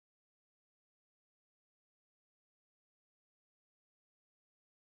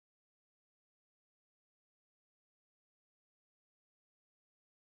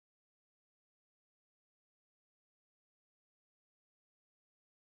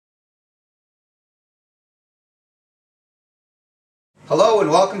Hello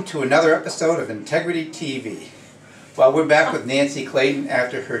and welcome to another episode of Integrity TV. Well, we're back with Nancy Clayton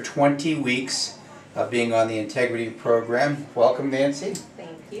after her 20 weeks of being on the Integrity program. Welcome, Nancy.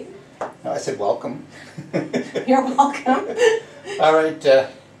 Thank you. No, I said welcome. You're welcome. All right.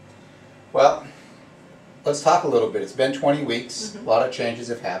 Well, let's talk a little bit. It's been 20 weeks. A lot of changes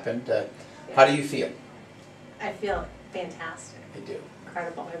have happened. How do you feel? I feel fantastic. I do.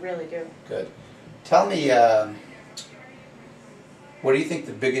 Incredible. I really do. Good. Tell me, what do you think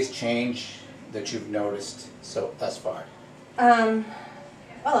the biggest change that you've noticed thus far?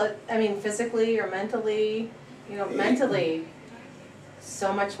 Well, I mean, physically or mentally, mentally,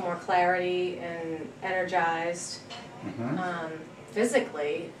 so much more clarity and energized.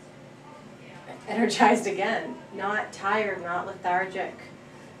 Physically, energized again, not tired, not lethargic.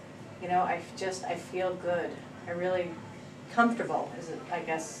 I feel good. I really comfortable. I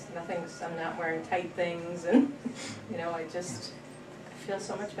guess I'm not wearing tight things, and I feel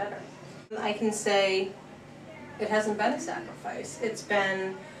so much better. I can say it hasn't been a sacrifice. It's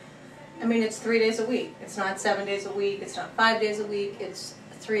been, it's 3 days a week. It's not 7 days a week. It's not 5 days a week. It's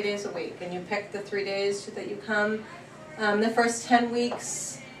 3 days a week. And you pick the 3 days that you come. The first 10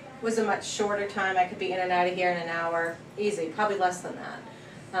 weeks was a much shorter time. I could be in and out of here in an hour, easy, probably less than that.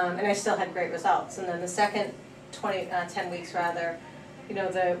 And I still had great results. And then the second 10 weeks rather,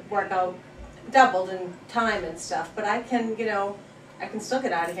 the workout doubled in time and stuff. But I can, I can still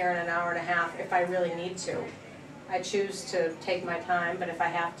get out of here in an hour and a half if I really need to. I choose to take my time, but if I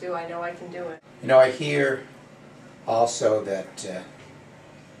have to, I know I can do it. I hear also that,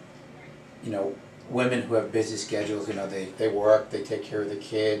 women who have busy schedules, they work, they take care of the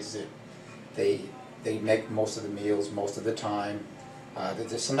kids, they make most of the meals most of the time.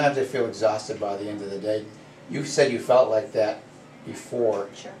 Sometimes they feel exhausted by the end of the day. You said you felt like that before.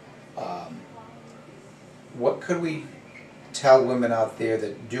 Sure. What could we tell women out there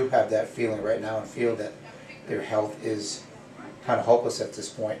that do have that feeling right now and feel that their health is kind of hopeless at this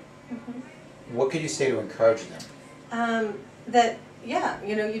point? What could you say to encourage them?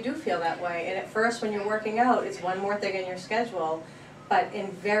 You do feel that way. And at first when you're working out, it's one more thing in your schedule. But in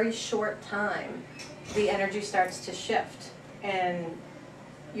very short time, the energy starts to shift. And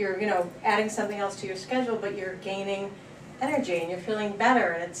you're, adding something else to your schedule, but you're gaining energy and you're feeling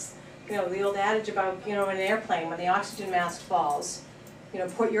better. And it's, the old adage about, in an airplane, when the oxygen mask falls,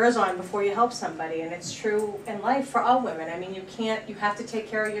 put yours on before you help somebody. And it's true in life for all women. I mean, you have to take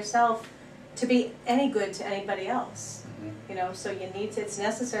care of yourself to be any good to anybody else. So it's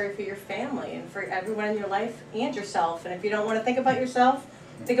necessary for your family and for everyone in your life and yourself. And if you don't want to think about yourself,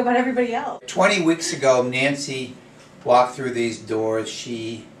 think about everybody else. 20 weeks ago, Nancy walked through these doors.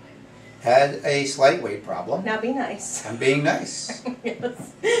 She had a slight weight problem. Now be nice. I'm being nice.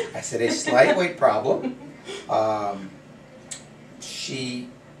 Yes. I said a slight weight problem. She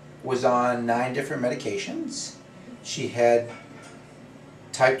was on 9 different medications. She had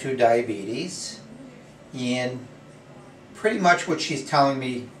type 2 diabetes. And pretty much what she's telling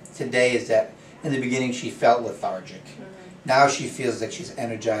me today is that in the beginning she felt lethargic. Now she feels like she's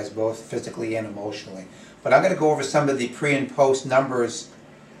energized both physically and emotionally. But I'm going to go over some of the pre and post numbers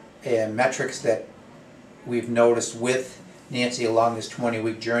and metrics that we've noticed with Nancy along this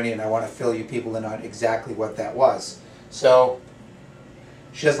 20-week journey, and I want to fill you people in on exactly what that was. So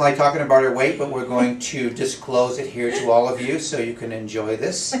she doesn't like talking about her weight, but we're going to disclose it here to all of you so you can enjoy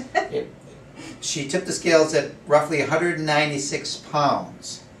this. She took the scales at roughly 196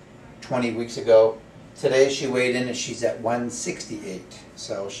 pounds 20 weeks ago. Today she weighed in and she's at 168.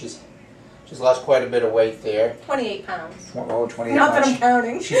 So she's lost quite a bit of weight there. 28 pounds. Oh, 28 Not pounds. that I'm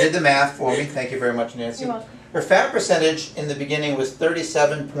counting. She did the math for me. Thank you very much, Nancy. You're welcome. Her fat percentage in the beginning was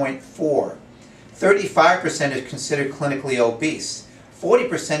 37.4. 35% is considered clinically obese.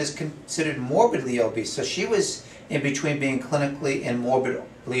 40% is considered morbidly obese. So she was in between being clinically and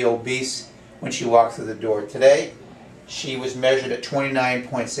morbidly obese when she walked through the door. Today, she was measured at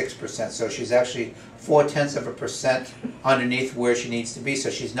 29.6%. So she's actually 0.4% underneath where she needs to be. So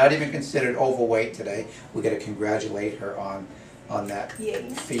she's not even considered overweight today. We're going to congratulate her on that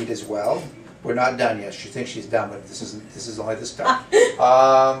feat as well. We're not done yet. She thinks she's done, but this is only the start.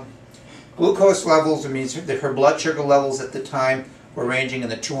 Glucose levels, her blood sugar levels at the time were ranging in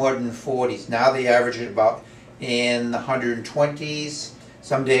the 240s. Now they average at about in the 120s.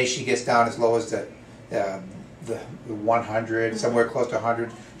 Some days she gets down as low as the 100, somewhere close to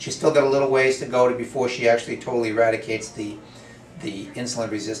 100. She's still got a little ways to go before she actually totally eradicates the insulin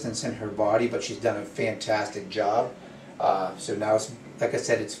resistance in her body, but she's done a fantastic job. So now, like I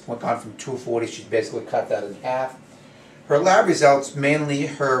said, it's gone from 240. She's basically cut that in half. Her lab results, mainly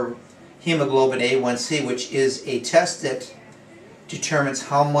her hemoglobin A1C, which is a test that determines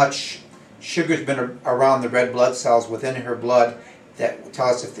how much sugar's been around the red blood cells within her blood that will tell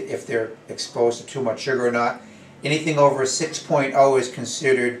us if they're exposed to too much sugar or not. Anything over 6.0 is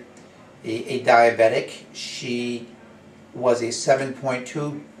considered a diabetic. She was a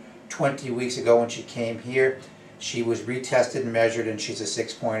 7.2 20 weeks ago when she came here. She was retested and measured, and she's a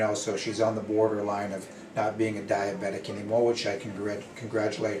 6.0, so she's on the borderline of not being a diabetic anymore, which I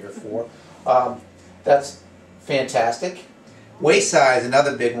congratulate her for. That's fantastic. Waist size,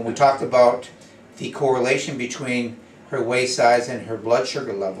 another big one. We talked about the correlation between her waist size and her blood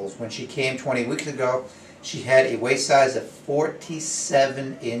sugar levels. When she came 20 weeks ago, she had a waist size of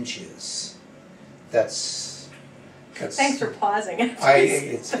 47 inches. That's Thanks for pausing.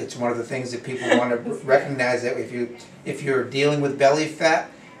 it's one of the things that people want to recognize, that if you're dealing with belly fat,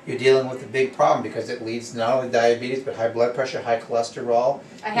 you're dealing with a big problem, because it leads not only to diabetes but high blood pressure, high cholesterol.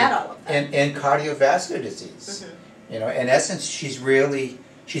 I had all of that. And cardiovascular disease. You know, in essence, she's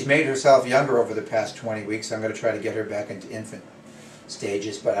made herself younger over the past 20 weeks. I'm going to try to get her back into infant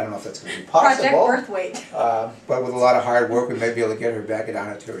stages, but I don't know if that's going to be possible. Project birth weight. But with a lot of hard work, we may be able to get her back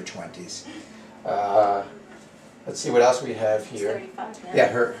down into her 20s. Let's see what else we have here. 35 now. Yeah,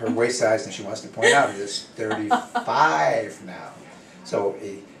 her waist size, and she wants to point out, is 35 now. So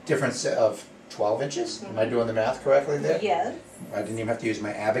a difference of 12 inches. Am I doing the math correctly there? Yes. I didn't even have to use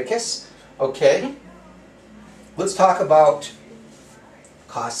my abacus. Okay. Let's talk about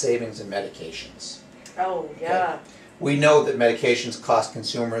cost savings and medications. Oh, yeah. Okay. We know that medications cost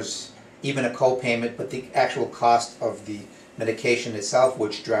consumers even a co-payment, but the actual cost of the medication itself,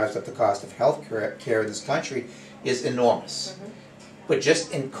 which drives up the cost of health care in this country, is enormous. But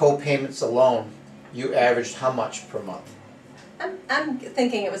just in co-payments alone, you averaged how much per month? I'm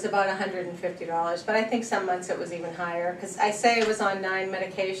thinking it was about $150, but I think some months it was even higher, because I say it was on 9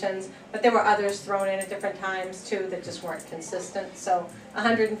 medications, but there were others thrown in at different times too that just weren't consistent. So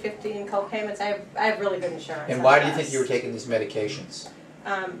 150 in co-payments. I have really good insurance. And why do you think you were taking these medications?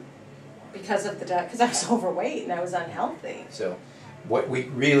 Because I was overweight and I was unhealthy. So what we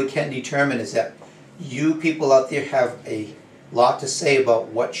really can determine is that you people out there have a lot to say about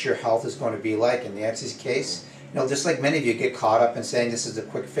what your health is going to be like. In Nancy's case, you know, just like many of you get caught up in saying this is the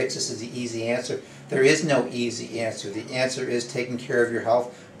quick fix, this is the easy answer. There is no easy answer. The answer is taking care of your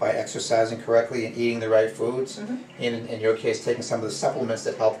health by exercising correctly and eating the right foods. In your case, taking some of the supplements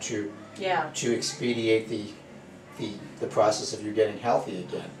that help to expedite the process of you getting healthy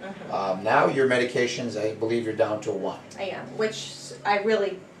again. Now your medications, I believe you're down to 1. I am, which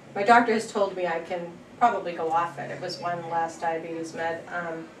my doctor has told me I can probably go off it. It was 1 last diabetes med.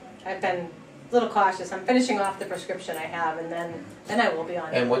 I've been a little cautious. I'm finishing off the prescription I have, and then I will be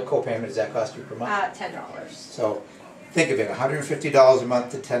on it. And what co-payment does that cost you per month? $10. So think of it, $150 a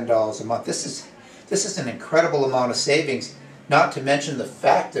month to $10 a month. This is an incredible amount of savings, not to mention the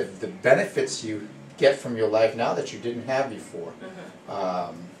fact of the benefits you get from your life now that you didn't have before.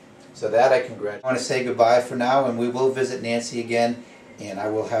 So that I congratulate. I want to say goodbye for now, and we will visit Nancy again, and I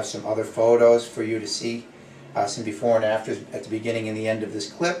will have some other photos for you to see, some before and afters at the beginning and the end of this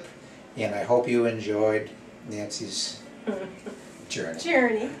clip. And I hope you enjoyed Nancy's journey.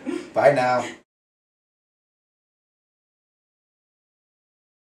 Journey. Bye now.